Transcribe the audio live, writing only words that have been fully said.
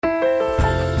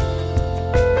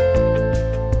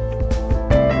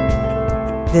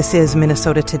This is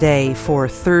Minnesota Today for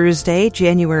Thursday,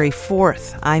 January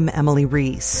 4th. I'm Emily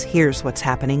Reese. Here's what's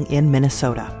happening in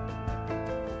Minnesota.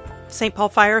 St. Paul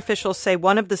fire officials say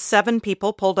one of the 7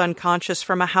 people pulled unconscious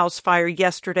from a house fire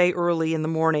yesterday early in the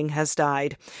morning has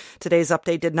died. Today's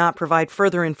update did not provide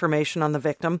further information on the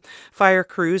victim. Fire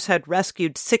crews had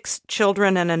rescued 6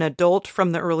 children and an adult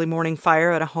from the early morning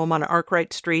fire at a home on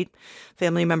Arkwright Street.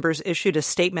 Family members issued a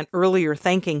statement earlier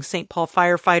thanking St. Paul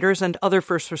firefighters and other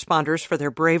first responders for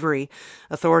their bravery.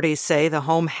 Authorities say the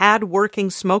home had working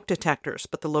smoke detectors,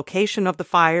 but the location of the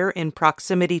fire in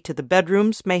proximity to the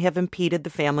bedrooms may have impeded the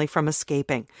family from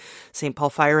escaping. St.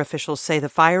 Paul fire officials say the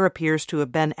fire appears to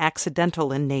have been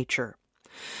accidental in nature.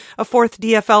 A 4th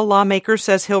DFL lawmaker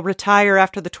says he'll retire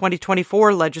after the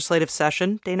 2024 legislative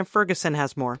session. Dana Ferguson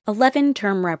has more.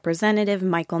 11-term Representative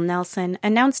Michael Nelson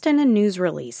announced in a news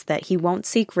release that he won't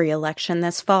seek re-election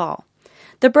this fall.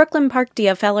 The Brooklyn Park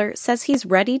DFLer says he's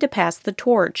ready to pass the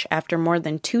torch after more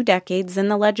than 2 decades in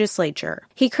the legislature.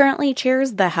 He currently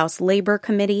chairs the House Labor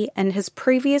Committee and has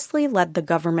previously led the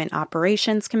Government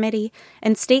Operations Committee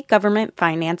and State Government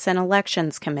Finance and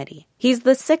Elections Committee. He's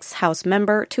the 6th House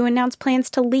member to announce plans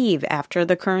to leave after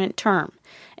the current term,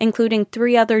 including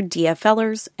 3 other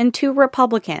DFLers and 2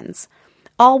 Republicans.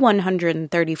 All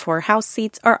 134 House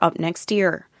seats are up next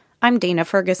year. I'm Dana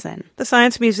Ferguson. The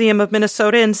Science Museum of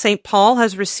Minnesota in St. Paul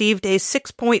has received a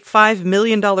 $6.5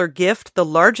 million gift, the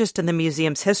largest in the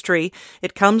museum's history.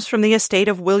 It comes from the estate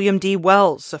of William D.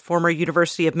 Wells, a former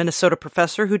University of Minnesota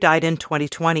professor who died in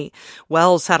 2020.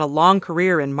 Wells had a long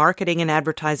career in marketing and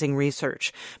advertising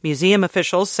research. Museum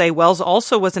officials say Wells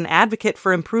also was an advocate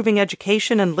for improving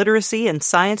education and literacy in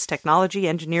science, technology,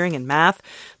 engineering, and math.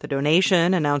 The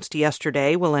donation, announced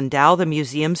yesterday, will endow the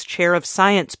museum's Chair of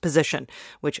Science position,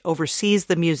 which oversees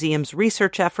the museum's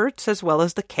research efforts as well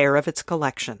as the care of its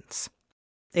collections.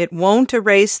 It won't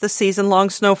erase the season-long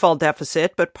snowfall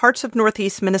deficit, but parts of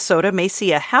northeast Minnesota may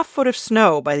see a half-foot of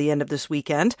snow by the end of this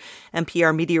weekend.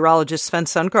 NPR meteorologist Sven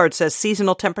Sundgaard says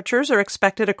seasonal temperatures are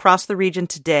expected across the region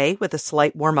today, with a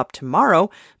slight warm-up tomorrow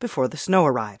before the snow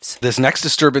arrives. This next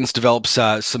disturbance develops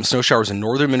some snow showers in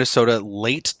northern Minnesota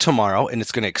late tomorrow, and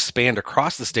it's going to expand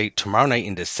across the state tomorrow night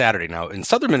into Saturday. Now, in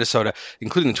southern Minnesota,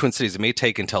 including the Twin Cities, it may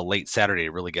take until late Saturday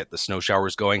to really get the snow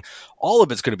showers going. All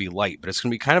of it's going to be light, but it's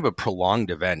going to be kind of a prolonged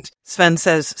event. Sven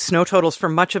says snow totals for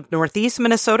much of northeast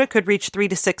Minnesota could reach 3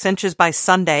 to 6 inches by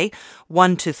Sunday,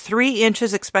 1 to 3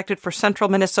 inches expected for central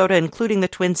Minnesota, including the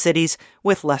Twin Cities,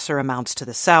 with lesser amounts to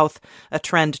the south. A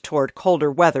trend toward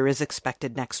colder weather is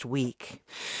expected next week.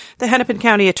 The Hennepin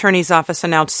County Attorney's Office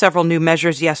announced several new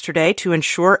measures yesterday to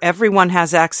ensure everyone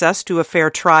has access to a fair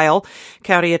trial.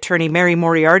 County Attorney Mary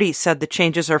Moriarty said the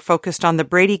changes are focused on the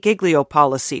Brady-Giglio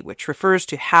policy, which refers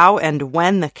to how and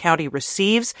when the county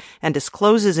receives and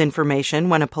discloses information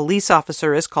when a police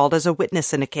officer is called as a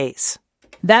witness in a case.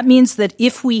 That means that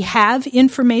if we have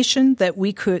information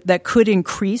that could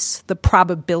increase the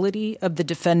probability of the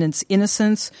defendant's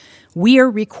innocence, we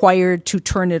are required to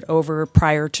turn it over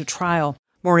prior to trial.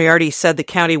 Moriarty said the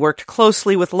county worked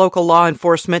closely with local law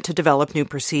enforcement to develop new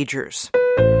procedures.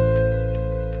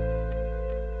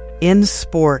 In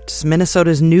sports,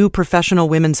 Minnesota's new professional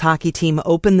women's hockey team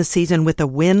opened the season with a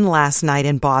win last night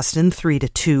in Boston,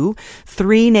 3-2.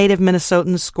 3 native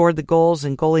Minnesotans scored the goals,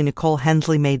 and goalie Nicole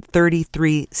Hensley made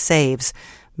 33 saves.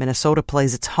 Minnesota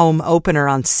plays its home opener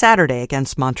on Saturday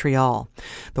against Montreal.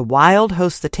 The Wild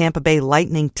host the Tampa Bay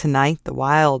Lightning tonight. The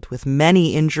Wild, with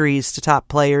many injuries to top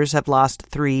players, have lost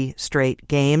 3 straight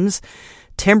games.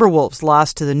 Timberwolves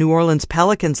lost to the New Orleans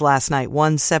Pelicans last night,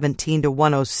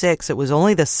 117-106. It was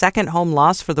only the second home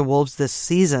loss for the Wolves this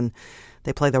season.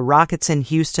 They play the Rockets in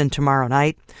Houston tomorrow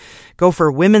night.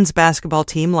 Gopher women's basketball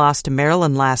team lost to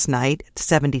Maryland last night,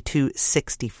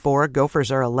 72-64.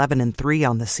 Gophers are 11-3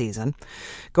 on the season.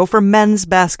 Gopher men's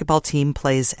basketball team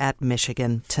plays at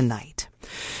Michigan tonight.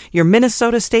 Your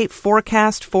Minnesota State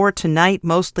forecast for tonight,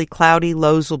 mostly cloudy.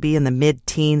 Lows will be in the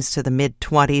mid-teens to the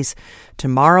mid-20s.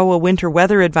 Tomorrow, a winter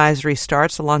weather advisory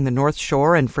starts along the North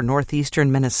Shore and for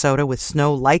northeastern Minnesota, with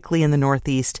snow likely in the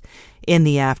northeast in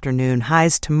the afternoon.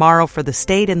 Highs tomorrow for the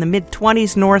state in the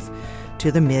mid-20s north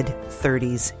to the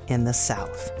mid-30s in the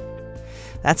south.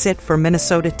 That's it for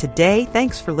Minnesota Today.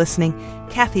 Thanks for listening.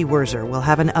 Kathy Wurzer will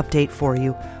have an update for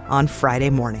you on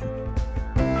Friday morning.